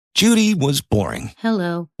Judy was boring.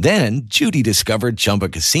 Hello. Then Judy discovered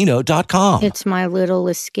ChumbaCasino.com. It's my little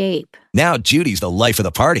escape. Now Judy's the life of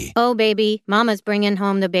the party. Oh, baby, mama's bringing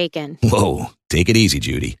home the bacon. Whoa, take it easy,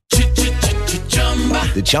 Judy.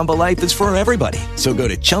 The Chumba life is for everybody. So go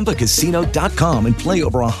to ChumbaCasino.com and play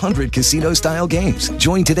over 100 casino-style games.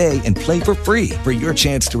 Join today and play for free for your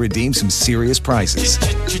chance to redeem some serious prizes.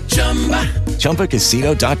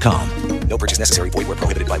 ChumbaCasino.com. No purchase necessary. Void where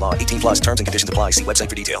prohibited by law. 18 plus terms and conditions apply. See website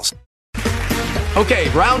for details. Okay,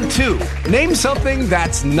 round two. Name something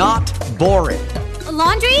that's not boring. A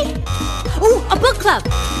laundry? Ooh, a book club.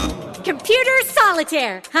 Computer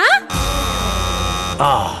solitaire, huh?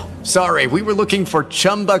 Ah, sorry, we were looking for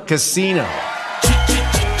Chumba Casino.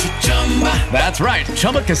 That's right,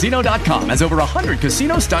 ChumbaCasino.com has over 100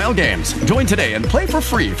 casino-style games. Join today and play for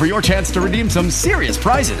free for your chance to redeem some serious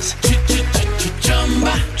prizes.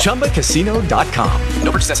 ChumbaCasino.com.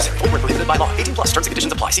 No purchase necessary. Void where prohibited by law. 18 plus terms and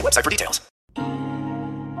conditions apply. See website for details.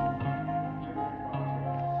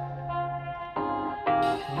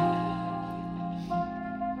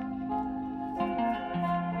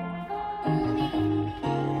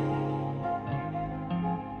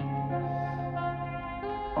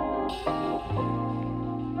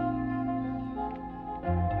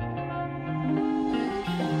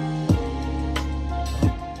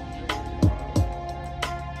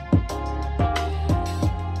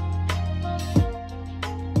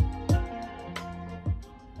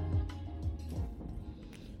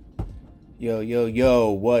 Yo,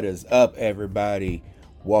 what is up, everybody?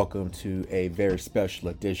 Welcome to a very special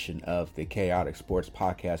edition of the Khaotik Sports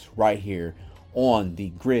Podcast right here on the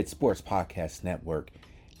Grid Sports Podcast Network.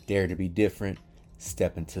 Dare to be different,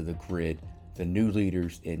 step into the grid, the new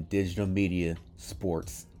leaders in digital media,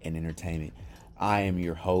 sports, and entertainment. I am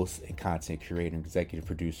your host and content creator and executive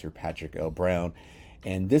producer, Patrick L. Brown,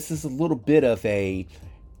 and this is a little bit of a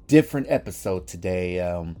different episode today.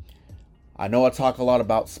 I know I talk a lot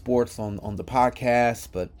about sports on the podcast,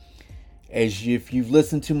 but if you've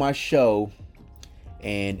listened to my show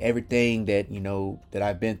and everything that that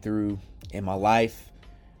I've been through in my life,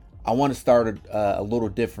 I want to start a little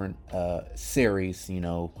different series.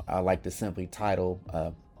 I like to simply title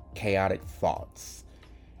Khaotik Thoughts,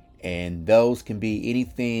 and those can be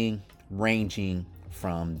anything ranging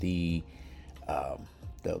from the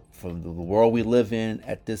world we live in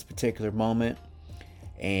at this particular moment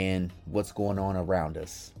and what's going on around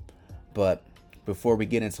us. But before we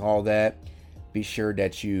get into all that, be sure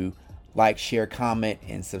that you like, share, comment,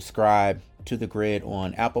 and subscribe to The Grid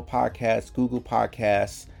on Apple Podcasts, Google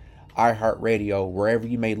Podcasts, iHeartRadio, wherever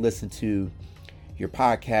you may listen to your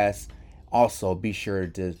podcasts. Also, be sure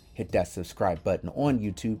to hit that subscribe button on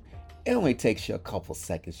YouTube. It only takes you a couple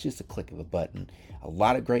seconds, just a click of a button. A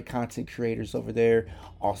lot of great content creators over there,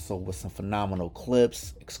 also with some phenomenal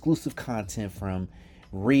clips, exclusive content from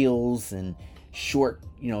reels and short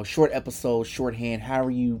episodes, shorthand,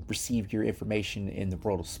 however you receive your information in the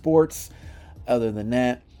world of sports. Other than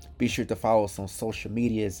that, be sure to follow us on social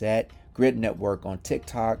medias at Grid Network on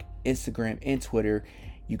TikTok, Instagram, and Twitter.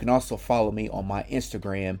 You can also follow me on my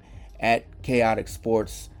Instagram at Khaotik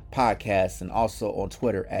Sports Podcast and also on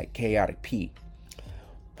Twitter at Khaotik Pete.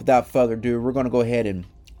 Without further ado, we're going to go ahead and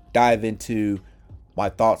dive into my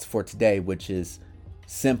thoughts for today, which is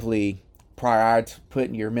simply prior to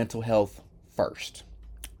putting your mental health first,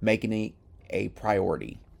 making it a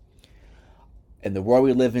priority. In the world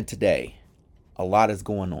we live in today, a lot is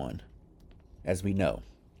going on, as we know.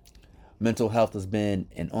 Mental health has been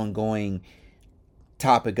an ongoing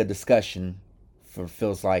topic of discussion for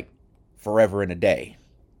feels like forever and a day.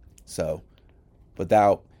 So,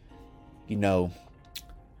 without, a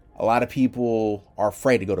lot of people are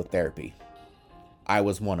afraid to go to therapy. I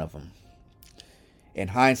was one of them. In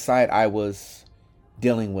hindsight, I was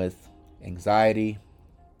dealing with anxiety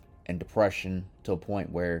and depression to a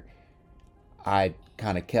point where I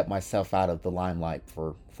kind of kept myself out of the limelight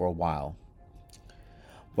for a while.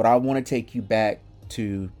 But I want to take you back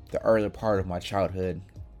to the earlier part of my childhood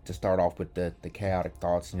to start off with the Khaotik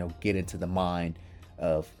thoughts, get into the mind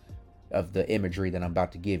of the imagery that I'm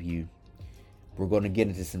about to give you. We're going to get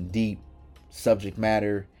into some deep subject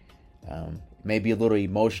matter, maybe a little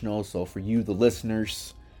emotional. So for you, the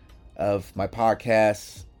listeners of my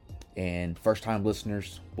podcast and first-time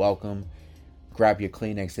listeners, welcome. Grab your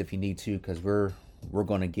Kleenex if you need to, because we're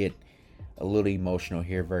going to get a little emotional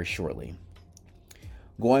here very shortly.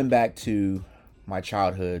 Going back to my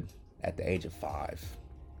childhood at the age of 5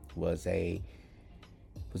 was a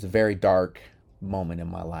very dark moment in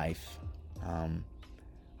my life.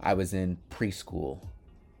 I was in preschool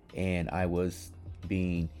and I was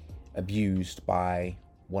being abused by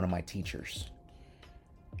one of my teachers.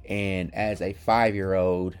 And as a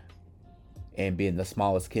 5-year-old and being the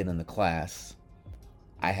smallest kid in the class,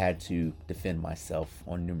 I had to defend myself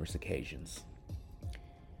on numerous occasions.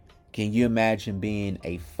 Can you imagine being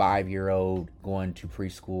a 5-year-old going to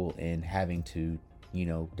preschool and having to,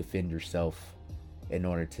 defend yourself in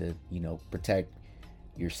order to, protect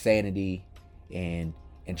your sanity and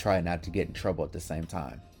try not to get in trouble at the same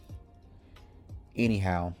time?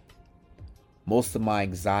 Anyhow, most of my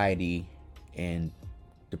anxiety and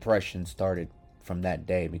depression started from that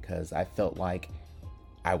day because I felt like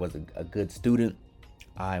I was a good student.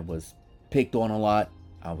 I was picked on a lot.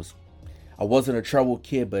 I wasn't a troubled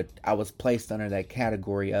kid, but I was placed under that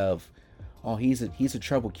category of, oh, he's a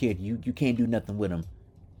troubled kid. You can't do nothing with him.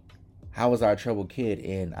 How was I a troubled kid?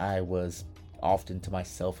 And I was often to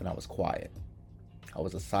myself, and I was quiet. I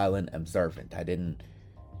was a silent observant. I didn't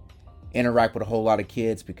interact with a whole lot of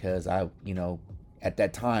kids because I, at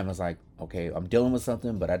that time I was like, okay, I'm dealing with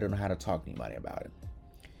something, but I don't know how to talk to anybody about it.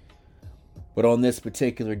 But on this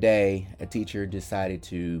particular day, a teacher decided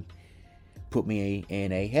to put me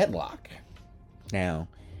in a headlock. Now,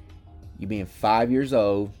 you being 5 years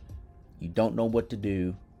old, you don't know what to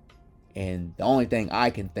do, and the only thing I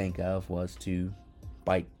can think of was to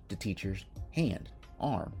bite the teacher's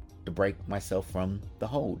arm, to break myself from the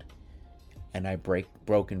hold. And I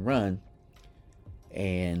broke and run,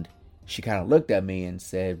 and she kind of looked at me and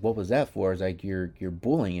said, "What was that for?" I was like, "You're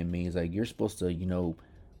bullying me." It's like, "You're supposed to,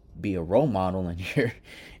 be a role model,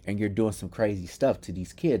 and you're doing some crazy stuff to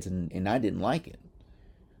these kids," and I didn't like it.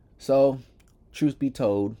 So, truth be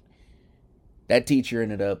told, that teacher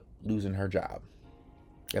ended up losing her job.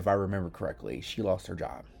 If I remember correctly, she lost her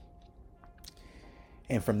job.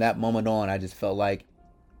 And from that moment on, I just felt like,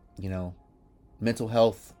 mental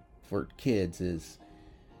health for kids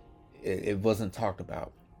it wasn't talked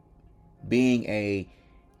about. Being a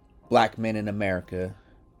black man in America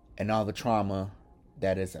and all the trauma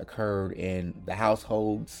that has occurred in the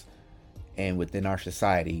households and within our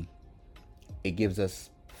society, it gives us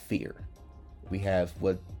fear. We have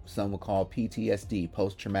what some would call PTSD,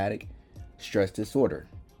 post-traumatic stress disorder.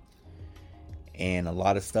 And a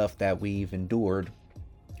lot of stuff that we've endured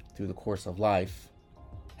through the course of life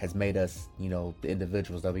has made us, the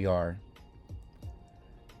individuals that we are.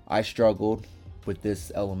 I struggled with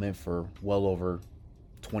this element for well over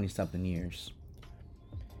 20-something years.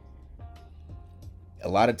 A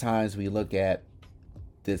lot of times we look at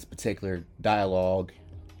this particular dialogue,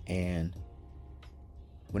 and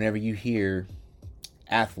whenever you hear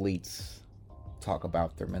athletes talk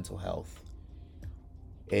about their mental health,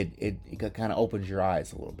 it kind of opens your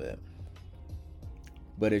eyes a little bit.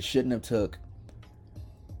 But it shouldn't have took,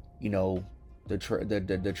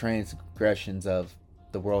 the transgressions of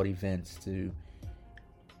the world events to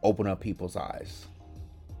open up people's eyes.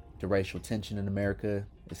 The racial tension in America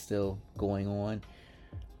is still going on.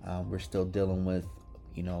 We're still dealing with,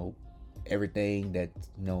 everything that,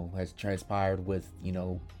 has transpired with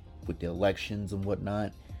the elections and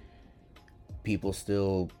whatnot. People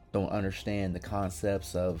still don't understand the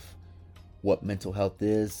concepts of what mental health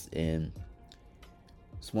is. And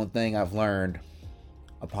it's one thing I've learned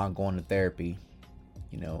upon going to therapy,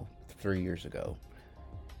 3 years ago.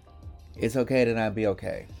 It's okay to not be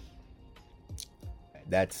okay.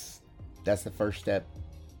 That's the first step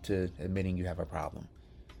to admitting you have a problem.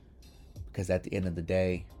 Because at the end of the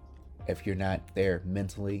day, if you're not there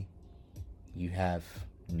mentally, you have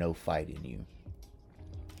no fight in you.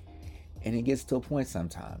 And it gets to a point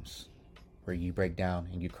sometimes where you break down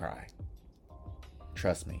and you cry.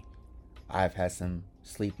 Trust me, I've had some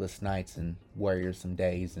sleepless nights and worrisome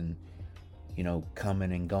days, and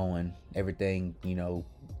coming and going. Everything,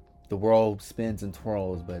 the world spins and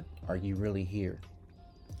twirls, but are you really here?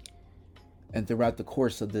 And throughout the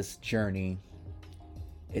course of this journey,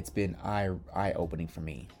 it's been eye-opening for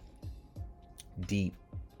me. Deep,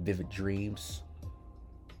 vivid dreams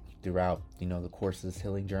throughout, the course of this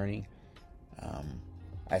healing journey.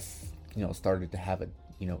 I started to have a,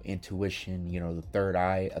 intuition, the third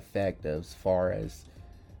eye effect as far as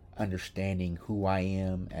understanding who I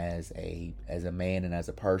am as a man and as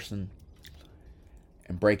a person.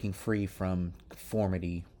 And breaking free from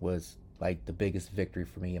conformity was like the biggest victory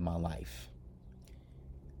for me in my life.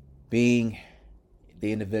 Being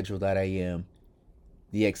the individual that I am,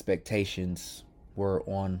 the expectations were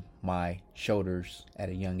on my shoulders at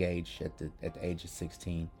a young age, at the age of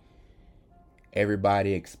 16.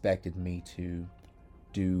 Everybody expected me to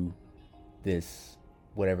do this,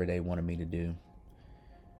 whatever they wanted me to do.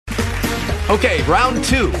 Okay, round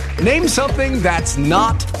two. Name something that's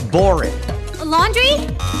not boring. A laundry?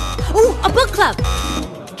 Ooh, a book club.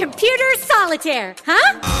 Computer solitaire,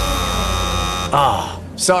 huh?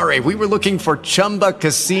 Sorry, we were looking for Chumba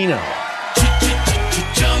Casino.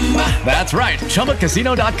 That's right.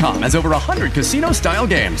 ChumbaCasino.com has over 100 casino-style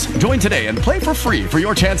games. Join today and play for free for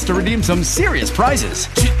your chance to redeem some serious prizes.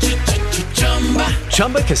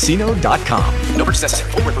 ChumbaCasino.com. No purchase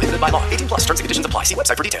necessary. Void where prohibited by law. 18 plus. Terms and conditions apply. See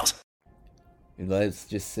website for details. Let's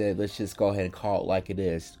just go ahead and call it like it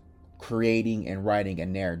is. Creating and writing a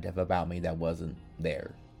narrative about me that wasn't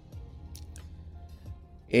there.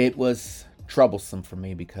 It was troublesome for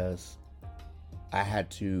me because I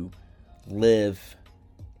had to live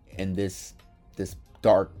in this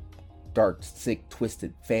dark, sick,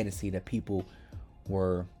 twisted fantasy that people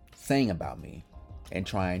were saying about me and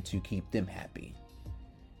trying to keep them happy.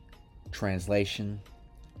 Translation,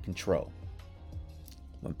 control.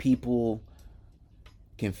 When people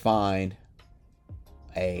can find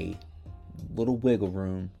a little wiggle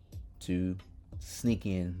room to sneak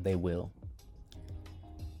in, they will.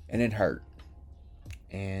 And it hurt.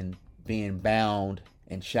 And being bound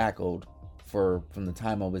and shackled from the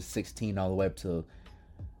time I was 16 all the way up to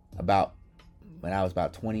when I was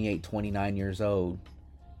about 28, 29 years old,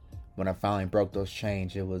 when I finally broke those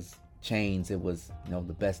chains, it was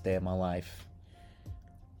the best day of my life.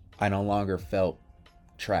 I no longer felt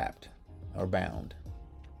trapped or bound.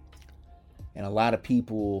 And a lot of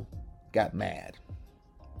people got mad.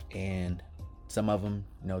 And some of them,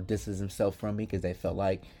 distanced themselves from me because they felt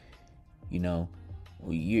like,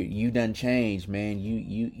 you done changed, man.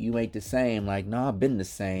 You ain't the same. Like, no, I've been the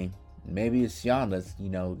same. Maybe it's y'all that's,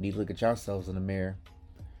 need to look at yourselves in the mirror.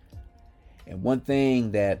 And one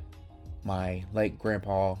thing that my late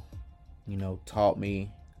grandpa, taught me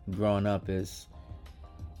growing up is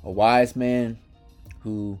a wise man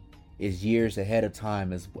who is years ahead of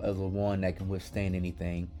time is the one that can withstand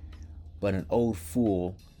anything. But an old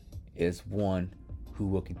fool is one who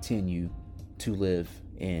will continue to live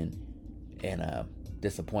in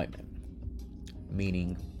disappointment.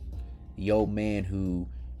 Meaning the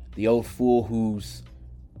old fool who's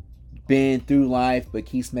been through life but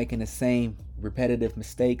keeps making the same repetitive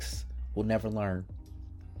mistakes will never learn.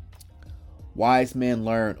 Wise men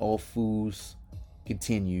learn, old fools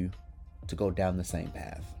continue to go down the same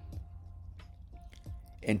path.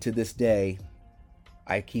 And to this day,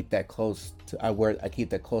 I keep that close to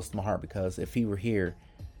my heart, because if he were here,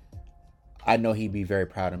 I know he'd be very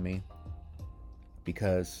proud of me,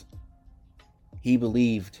 because he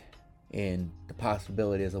believed in the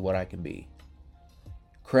possibilities of what I can be.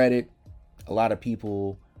 Credit, a lot of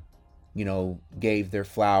people, gave their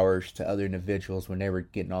flowers to other individuals when they were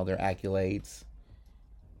getting all their accolades.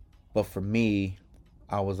 But for me,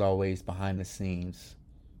 I was always behind the scenes.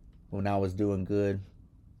 When I was doing good,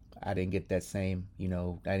 I didn't get that same, I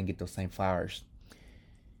didn't get those same flowers.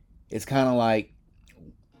 It's kind of like,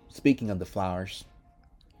 speaking of the flowers,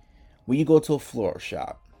 when you go to a floral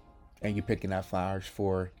shop and you're picking out flowers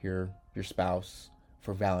for your spouse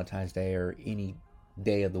for Valentine's Day or any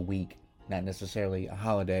day of the week, not necessarily a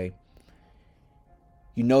holiday,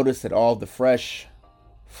 you notice that all the fresh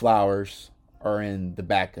flowers are in the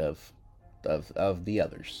back of the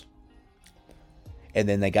others. And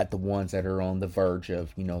then they got the ones that are on the verge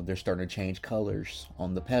of, they're starting to change colors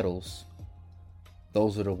on the petals.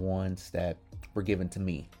 Those are the ones that were given to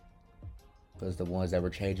me. Those are the ones that were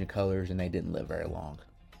changing colors and they didn't live very long.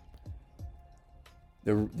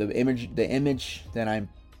 The image that I'm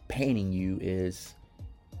painting you is,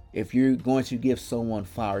 if you're going to give someone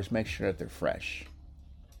flowers, make sure that they're fresh.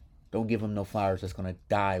 Don't give them no flowers that's going to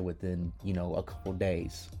die within, a couple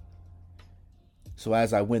days. So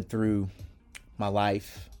as I went through my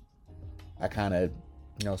life, I kind of,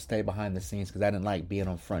 stayed behind the scenes because I didn't like being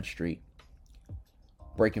on Front Street.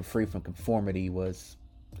 Breaking free from conformity was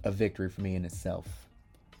a victory for me in itself.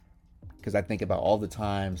 Because I think about all the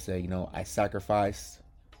times that, I sacrificed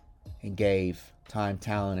and gave time,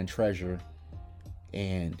 talent, and treasure,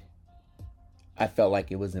 and I felt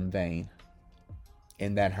like it was in vain.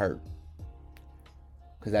 And that hurt.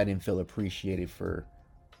 Because I didn't feel appreciated for,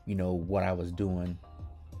 what I was doing.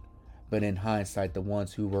 But in hindsight, the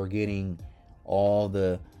ones who were getting all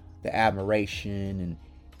the admiration and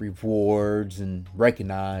rewards and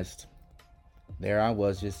recognized, there I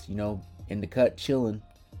was just, in the cut chilling.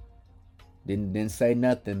 Didn't say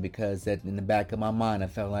nothing, because that in the back of my mind, I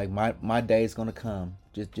felt like my day is gonna come.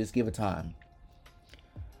 Just give it time.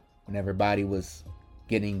 When everybody was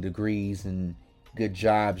getting degrees and good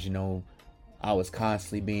jobs, I was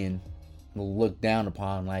constantly being looked down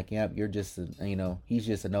upon, like, yep, you're just he's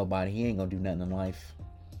just a nobody. He ain't gonna do nothing in life.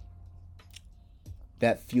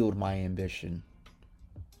 That fueled my ambition.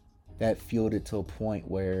 That fueled it to a point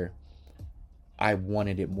where I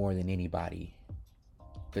wanted it more than anybody.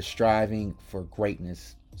 the striving for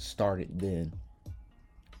greatness started then.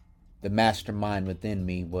 The mastermind within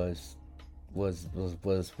me was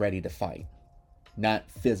ready to fight. Not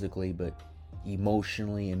physically, but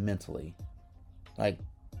emotionally and mentally. Like,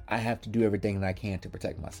 I have to do everything that I can to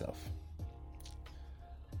protect myself.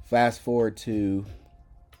 Fast forward to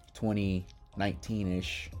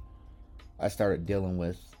 2019-ish, I started dealing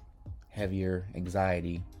with heavier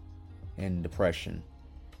anxiety and depression.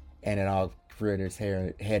 And it all reared its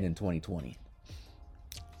head in 2020.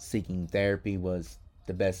 Seeking therapy was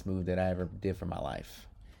the best move that I ever did for my life.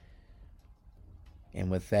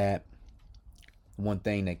 And with that, one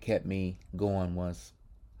thing that kept me going was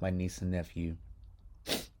my niece and nephew,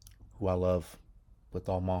 who I love with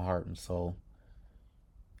all my heart and soul.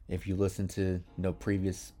 If you listen to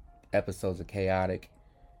previous episodes of Khaotik,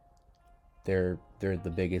 they're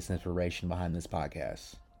the biggest inspiration behind this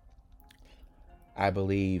podcast. I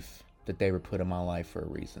believe that they were put in my life for a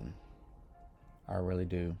reason. I really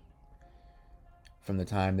do. From the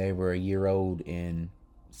time they were a year old and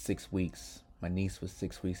 6 weeks, my niece was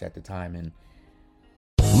 6 weeks at the time, and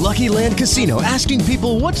Lucky Land Casino, asking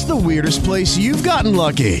people, what's the weirdest place you've gotten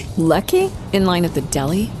lucky? Lucky? In line at the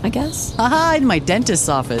deli, I guess? Aha, in my dentist's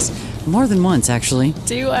office. More than once, actually.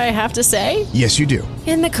 Do I have to say? Yes, you do.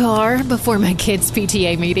 In the car before my kids'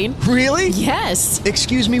 PTA meeting. Really? Yes.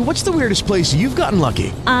 Excuse me, what's the weirdest place you've gotten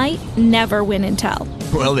lucky? I never win and tell.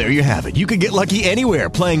 Well, there you have it. You can get lucky anywhere,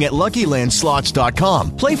 playing at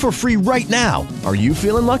LuckyLandSlots.com. Play for free right now. Are you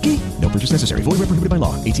feeling lucky? No purchase necessary. Void where prohibited by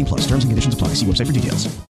law. 18 plus. Terms and conditions apply. See website for details.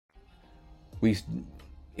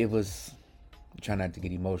 Try not to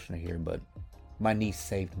get emotional here, but my niece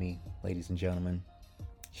saved me, ladies and gentlemen.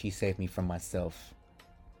 She saved me from myself.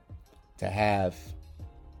 To have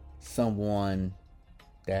someone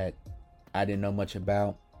that I didn't know much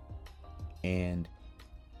about, and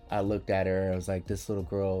I looked at her, I was like, this little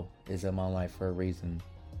girl is in my life for a reason.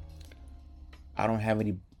 I don't have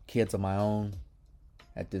any kids of my own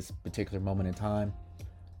at this particular moment in time,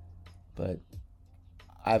 but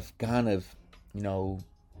I've kind of,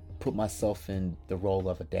 put myself in the role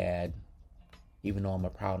of a dad, even though I'm a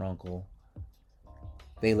proud uncle.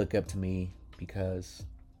 They look up to me because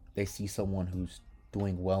they see someone who's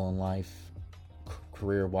doing well in life,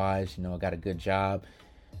 career-wise. I got a good job.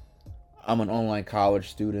 I'm an online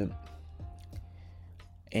college student,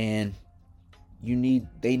 and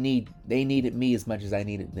they needed me as much as I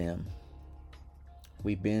needed them.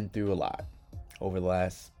 We've been through a lot over the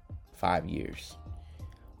last 5 years.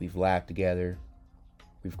 We've laughed together.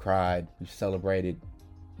 We've cried. We've celebrated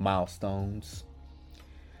milestones.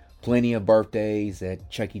 Plenty of birthdays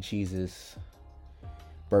at Chuck E. Cheese's,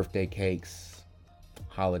 birthday cakes,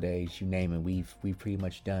 holidays, you name it. We've pretty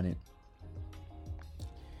much done it.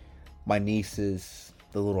 My niece is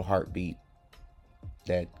the little heartbeat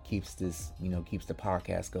that keeps this, keeps the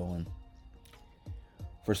podcast going.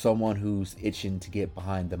 For someone who's itching to get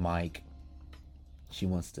behind the mic, she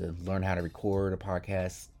wants to learn how to record a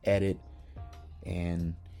podcast, edit,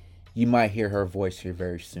 and you might hear her voice here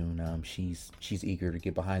very soon. She's eager to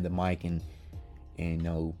get behind the mic and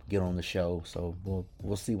get on the show. So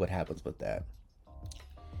we'll see what happens with that.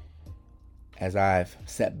 As I've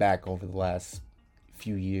sat back over the last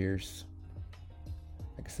few years,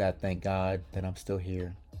 like I said, I thank God that I'm still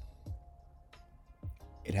here.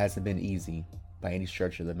 It hasn't been easy by any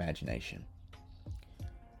stretch of the imagination.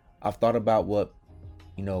 I've thought about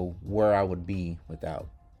where I would be without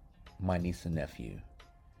my niece and nephew.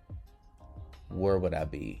 Where would I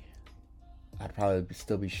be? I'd probably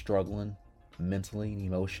still be struggling mentally and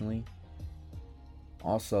emotionally.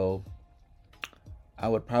 Also, I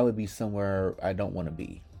would probably be somewhere I don't want to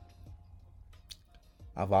be.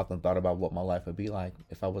 I've often thought about what my life would be like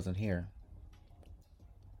if I wasn't here.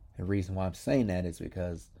 The reason why I'm saying that is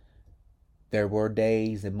because there were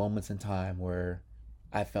days and moments in time where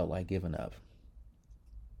I felt like giving up.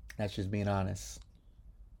 That's just being honest.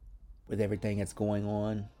 With everything that's going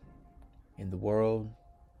on in the world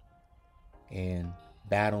and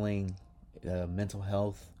battling mental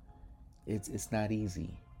health, it's not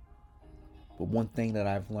easy. But one thing that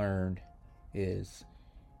I've learned is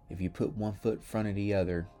if you put one foot in front of the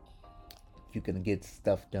other, you can get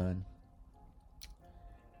stuff done.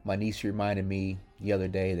 My niece reminded me the other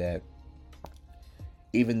day that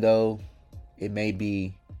even though it may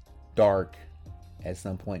be dark at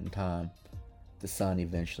some point in time, the sun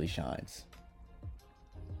eventually shines.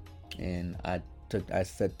 And I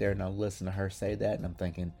sat there and I listened to her say that, and I'm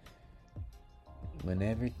thinking,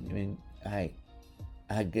 it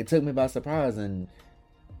took me by surprise, and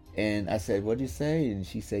I said, "What'd you say?" And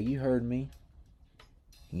she said, "You heard me."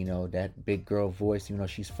 that big girl voice,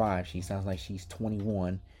 she's 5. She sounds like she's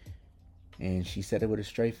 21. And she said it with a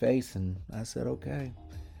straight face, and I said, okay.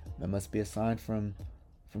 That must be a sign from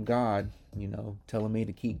God, telling me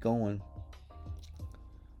to keep going.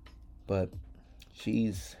 But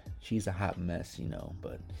she's a hot mess,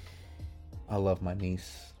 but I love my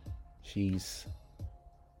niece. She's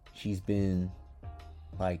been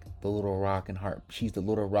like the little rock and heart. She's the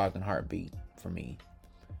little rock and heartbeat for me.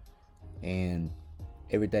 And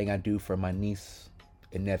everything I do for my niece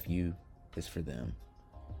and nephew is for them.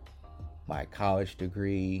 My college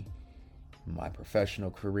degree, my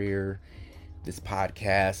professional career, this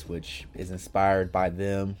podcast, which is inspired by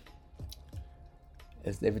them.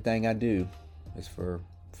 It's everything I do is for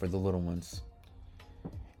the little ones.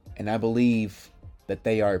 And I believe that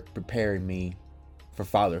they are preparing me for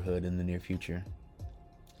fatherhood in the near future.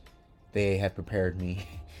 They have prepared me.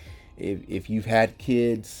 If you've had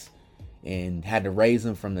kids and had to raise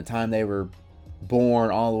them from the time they were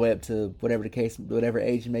born all the way up to whatever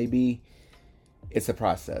age it may be, it's a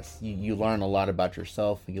process. You learn a lot about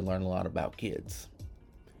yourself, and you learn a lot about kids.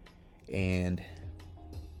 And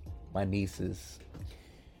my nieces,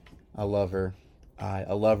 I love her.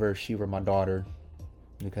 I love her if she were my daughter,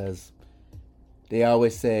 because they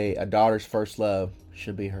always say a daughter's first love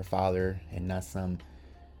should be her father, and not some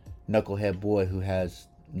knucklehead boy who has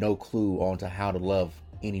no clue onto how to love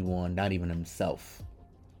anyone, not even himself.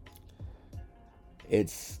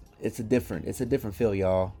 It's a different feel,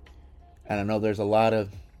 y'all. And I know there's a lot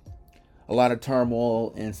of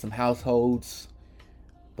turmoil in some households,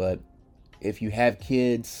 but if you have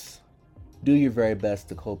kids, do your very best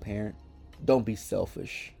to co-parent. Don't be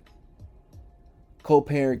selfish.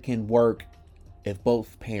 Co-parent can work if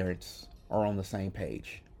both parents are on the same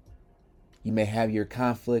page. You may have your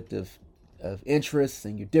conflict of interests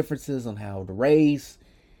and your differences on how to raise,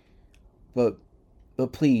 but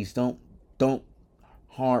please don't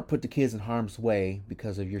put the kids in harm's way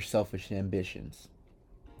because of your selfish ambitions.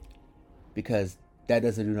 Because that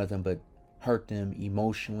doesn't do nothing but hurt them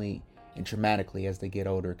emotionally and traumatically as they get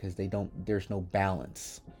older, because there's no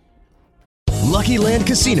balance. Lucky Land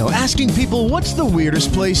Casino, asking people, what's the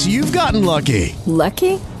weirdest place you've gotten lucky?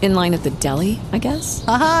 Lucky? In line at the deli, I guess?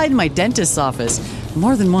 Aha, in my dentist's office.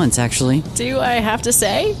 More than once, actually. Do I have to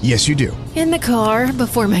say? Yes, you do. In the car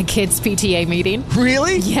before my kids' PTA meeting.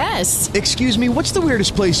 Really? Yes. Excuse me, what's the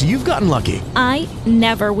weirdest place you've gotten lucky? I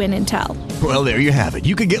never win and tell. Well, there you have it.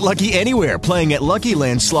 You can get lucky anywhere, playing at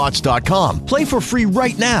LuckyLandSlots.com. Play for free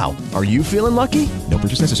right now. Are you feeling lucky? No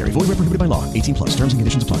purchase necessary. Void where prohibited by law. 18 plus. Terms and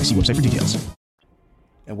conditions apply. See website for details.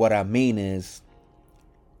 And what I mean is,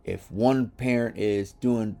 if one parent is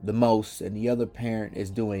doing the most and the other parent is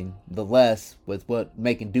doing the less with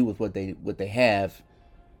making do with what they have,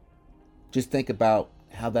 just think about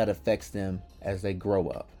how that affects them as they grow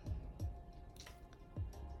up.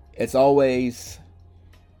 It's always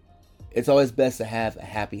best to have a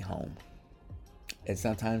happy home. And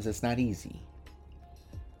sometimes it's not easy.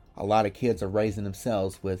 A lot of kids are raising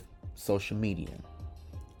themselves with social media.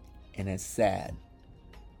 And it's sad.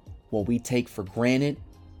 What we take for granted,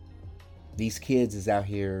 these kids is out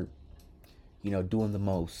here, doing the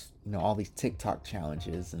most. All these TikTok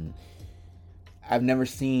challenges. And I've never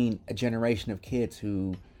seen a generation of kids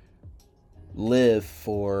who live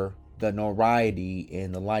for the notoriety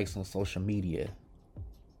and the likes on social media.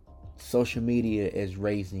 Social media is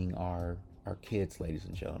raising our kids, ladies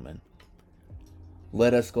and gentlemen.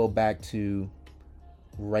 Let us go back to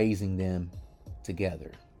raising them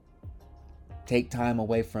together. Take time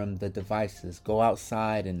away from the devices. Go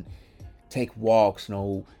outside and take walks.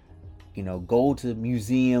 Go to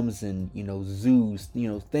museums and zoos.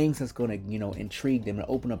 Things that's going to intrigue them and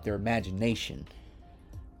open up their imagination.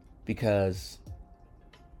 Because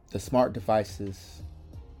the smart devices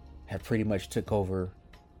have pretty much took over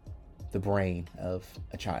the brain of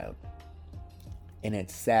a child. And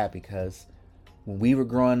it's sad because when we were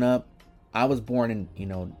growing up, I was born in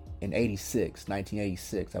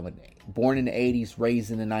 1986. I was born in the 80s,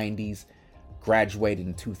 raised in the 90s, graduated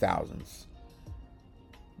in 2000s.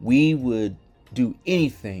 We would do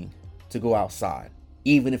anything to go outside,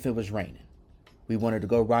 even if it was raining. We wanted to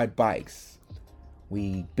go ride bikes.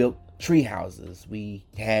 We built tree houses. We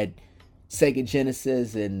had Sega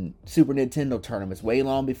Genesis and Super Nintendo tournaments way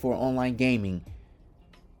long before online gaming.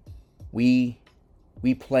 We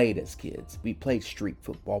played as kids. We played street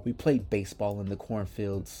football. We played baseball in the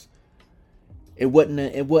cornfields. It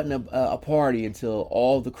wasn't a party until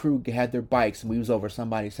all the crew had their bikes and we was over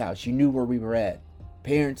somebody's house. You knew where we were at.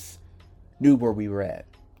 Parents knew where we were at.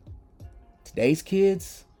 Today's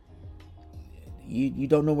kids, you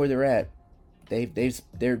don't know where they're at.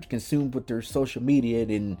 they're consumed with their social media,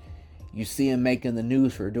 and you see them making the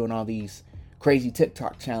news for doing all these crazy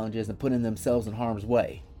TikTok challenges and putting themselves in harm's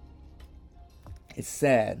way. It's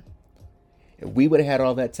sad. If we would have had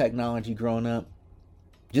all that technology growing up,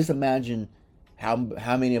 just imagine how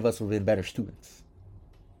many of us would have been better students.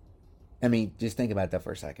 I mean, just think about that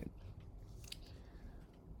for a second.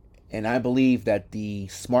 And I believe that the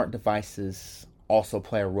smart devices also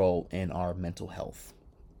play a role in our mental health,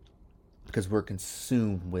 because we're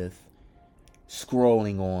consumed with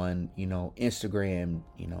scrolling on, Instagram,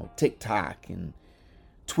 TikTok and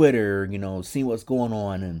Twitter, seeing what's going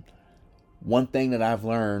on. And one thing that I've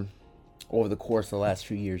learned over the course of the last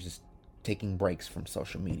few years is taking breaks from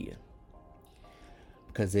social media,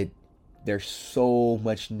 because there's so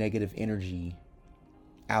much negative energy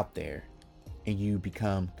out there, and you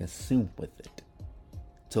become consumed with it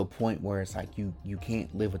to a point where it's like you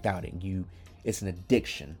can't live without it. It's an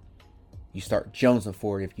addiction. You start jonesing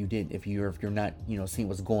for it if you're not seeing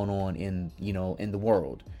what's going on in the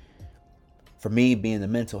world. For me, being the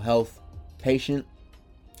mental health patient,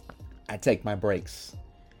 I take my breaks,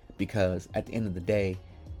 because at the end of the day,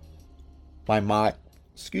 my mind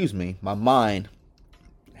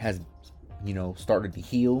has started to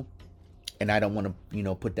heal, and I don't want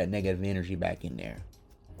to put that negative energy back in there.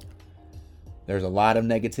 There's a lot of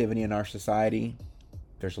negativity in our society.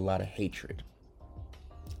 There's a lot of hatred.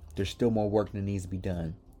 There's still more work that needs to be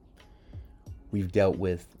done. We've dealt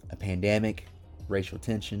with a pandemic, racial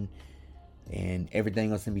tension, and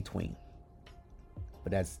everything else in between.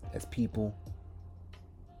 But as people,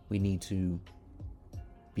 we need to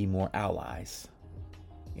be more allies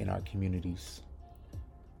in our communities.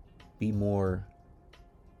 Be more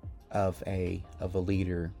of a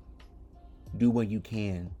leader. Do what you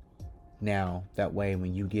can now. That way,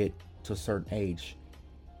 when you get to a certain age,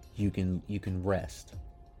 you can rest.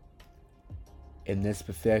 In this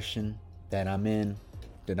profession that I'm in,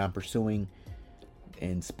 that I'm pursuing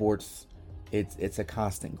in sports, it's a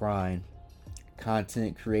constant grind.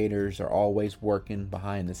 Content creators are always working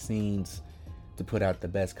behind the scenes to put out the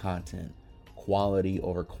best content, quality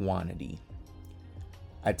over quantity.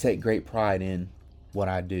 I take great pride in what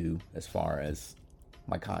I do as far as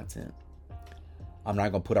my content. I'm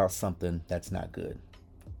not going to put out something that's not good.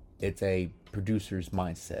 It's a producer's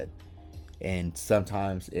mindset. And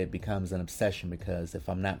sometimes it becomes an obsession, because if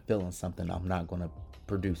I'm not feeling something, I'm not going to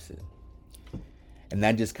produce it. And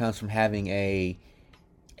that just comes from having a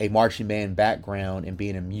marching band background and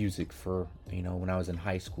being in music for, when I was in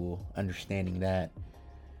high school, understanding that.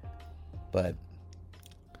 But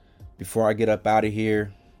before I get up out of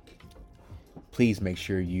here, please make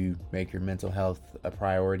sure you make your mental health a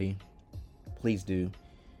priority. Please do.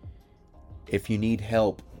 If you need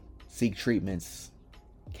help, seek treatments,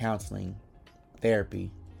 counseling, therapy,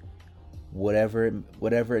 whatever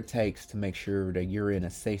it takes to make sure that you're in a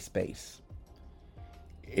safe space.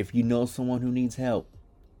 If you know someone who needs help,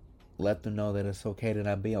 let them know that it's okay to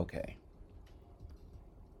not be okay.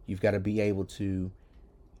 You've got to be able to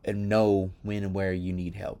know when and where you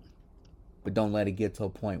need help. But don't let it get to a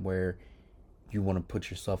point where you want to put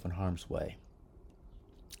yourself in harm's way.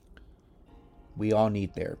 We all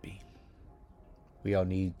need therapy. We all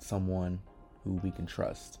need someone who we can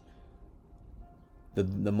trust.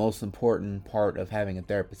 The most important part of having a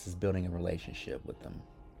therapist is building a relationship with them.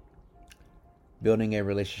 Building a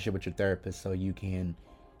relationship with your therapist so you can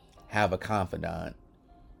have a confidant.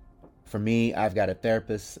 For me, I've got a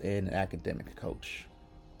therapist and an academic coach.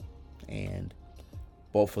 And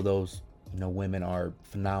both of those, women are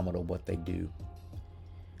phenomenal at what they do.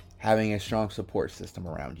 Having a strong support system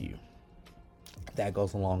around you, that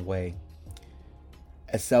goes a long way.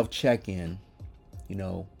 A self check-in,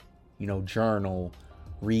 journal,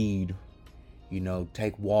 read,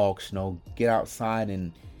 take walks, get outside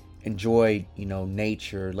and enjoy,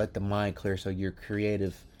 nature, let the mind clear so your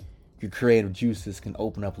creative juices can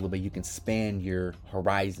open up a little bit. You can expand your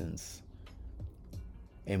horizons.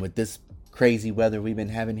 And with this crazy weather we've been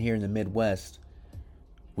having here in the Midwest,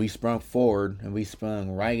 we sprung forward and we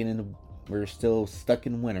sprung right into, we're still stuck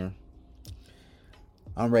in winter.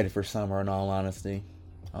 I'm ready for summer, in all honesty.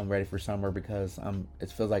 I'm ready for summer because it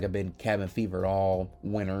feels like I've been cabin fever all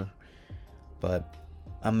winter, but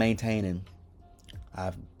I'm maintaining.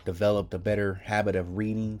 I've developed a better habit of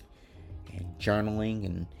reading and journaling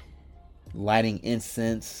and lighting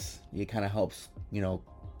incense. It kind of helps,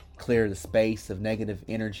 clear the space of negative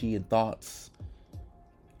energy and thoughts.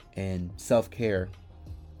 And self-care.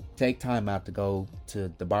 Take time out to go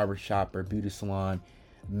to the barbershop or beauty salon,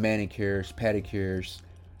 manicures, pedicures.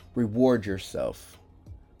 Reward yourself.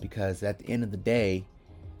 Because at the end of the day,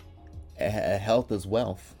 health is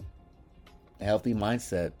wealth. healthy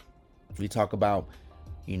mindset. We talk about,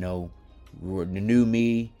 the new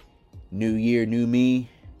me, new year, new me,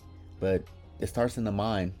 but it starts in the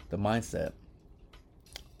mind, the mindset.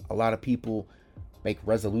 A lot of people make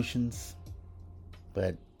resolutions,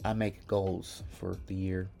 but I make goals for the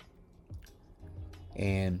year.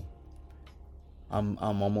 And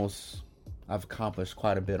I've accomplished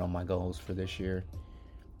quite a bit on my goals for this year.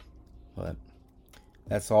 But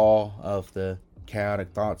that's all of the chaotic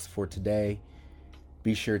thoughts for today.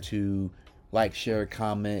 Be sure to like, share,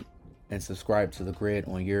 comment, and subscribe to The Grid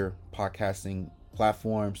on your podcasting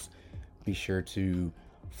platforms. Be sure to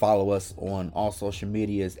follow us on all social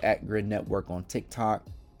medias at Grid Network on TikTok,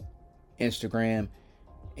 Instagram,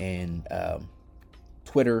 and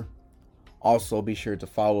Twitter. Also, be sure to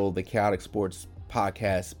follow the Chaotic Sports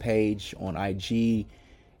Podcast page on IG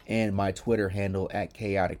and my Twitter handle at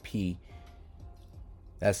ChaoticP.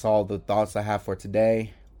 That's all the thoughts I have for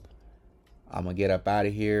today. I'm going to get up out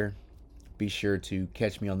of here. Be sure to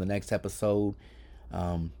catch me on the next episode.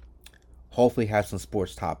 Hopefully have some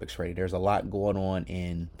sports topics ready. There's a lot going on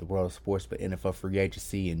in the world of sports, but NFL free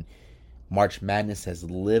agency and March Madness has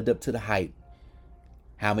lived up to the hype.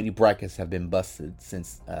 How many brackets have been busted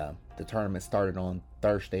since the tournament started on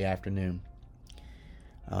Thursday afternoon?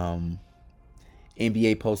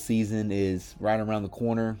 NBA postseason is right around the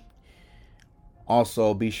corner.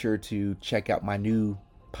 Also, be sure to check out my new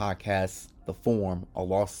podcast, The Forum, a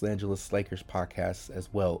Los Angeles Lakers podcast as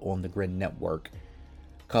well on the Grid Network.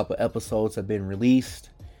 A couple episodes have been released,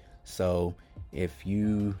 so if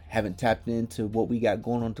you haven't tapped into what we got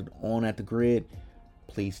going on at the Grid,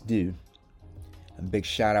 please do. A big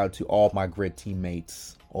shout out to all my Grid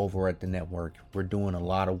teammates over at the network. We're doing a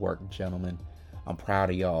lot of work, gentlemen. I'm proud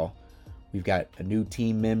of y'all. We've got a new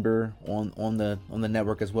team member on the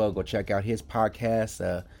network as well. Go check out his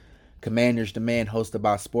podcast, Commander's Demand, hosted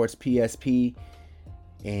by Sports PSP,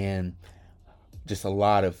 and just a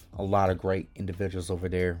lot of great individuals over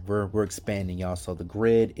there. We're expanding, y'all. So the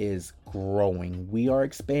Grid is growing. We are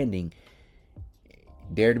expanding.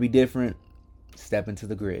 Dare to be different. Step into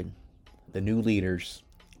the Grid. The new leaders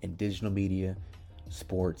in digital media,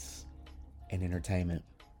 sports, and entertainment.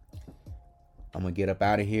 I'm going to get up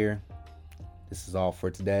out of here. This is all for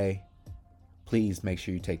today. Please make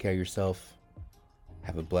sure you take care of yourself.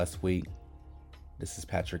 Have a blessed week. This is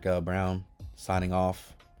Patrick L. Brown signing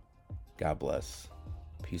off. God bless.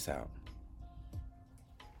 Peace out.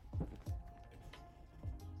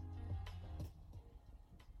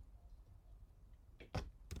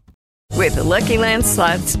 With the Lucky Land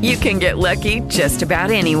Slots, you can get lucky just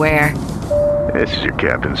about anywhere. This is your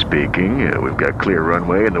captain speaking. We've got clear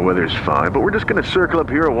runway and the weather's fine, but we're just going to circle up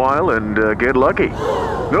here a while and get lucky.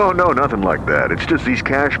 No, nothing like that. It's just these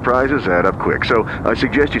cash prizes add up quick. So I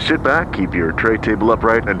suggest you sit back, keep your tray table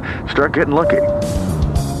upright, and start getting lucky.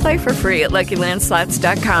 Play for free at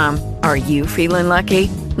LuckyLandSlots.com. Are you feeling lucky?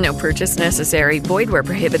 No purchase necessary. Void where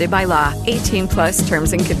prohibited by law. 18+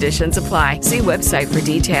 terms and conditions apply. See website for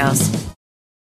details.